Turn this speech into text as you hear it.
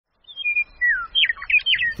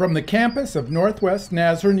From the campus of Northwest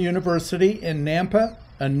Nazarene University in Nampa,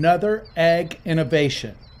 another ag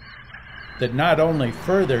innovation that not only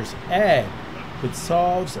furthers ag, but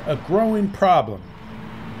solves a growing problem,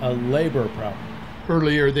 a labor problem.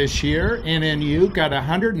 Earlier this year, NNU got a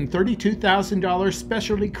 $132,000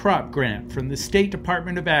 specialty crop grant from the State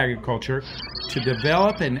Department of Agriculture to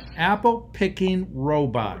develop an apple-picking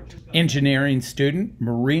robot. Engineering student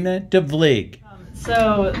Marina DeVleig.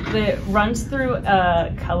 So it runs through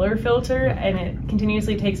a color filter and it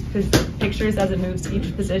continuously takes pictures as it moves to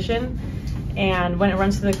each position. And when it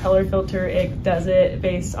runs through the color filter, it does it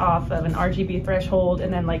based off of an RGB threshold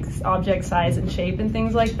and then like object size and shape and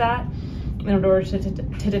things like that in order to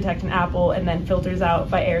detect an apple, and then filters out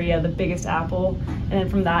by area the biggest apple, and then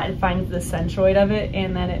from that it finds the centroid of it,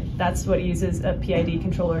 and then that's what it uses a PID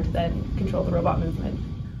controller to then control the robot movement.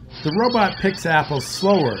 The robot picks apples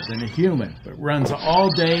slower than a human, but runs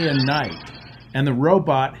all day and night. And the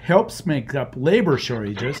robot helps make up labor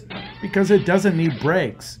shortages because it doesn't need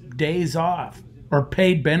breaks, days off, or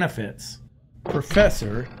paid benefits.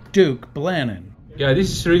 Professor Duke Blannon. Yeah,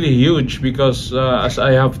 this is really huge because as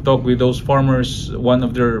I have talked with those farmers, one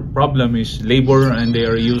of their problem is labor, and they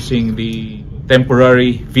are using the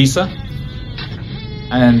temporary visa,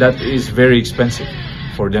 and that is very expensive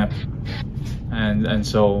for them. And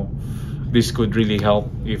so this could really help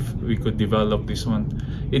if we could develop this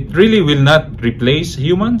one. It really will not replace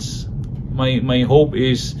humans. My hope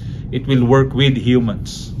is it will work with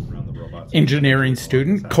humans. Engineering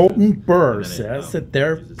student Colton Burr says that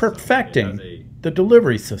they're perfecting the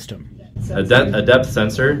delivery system. A depth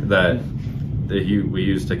sensor that we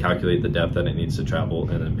use to calculate the depth that it needs to travel,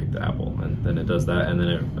 and then pick the apple, and then it does that, and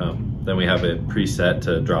then we have it preset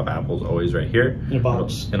to drop apples always right here in a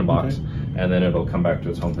box. Okay. And then it'll come back to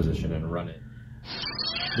its home position and run it.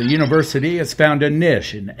 The university has found a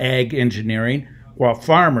niche in ag engineering, while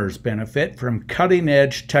farmers benefit from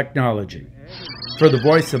cutting-edge technology. For the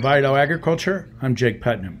Voice of Idaho Agriculture, I'm Jake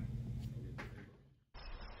Putnam.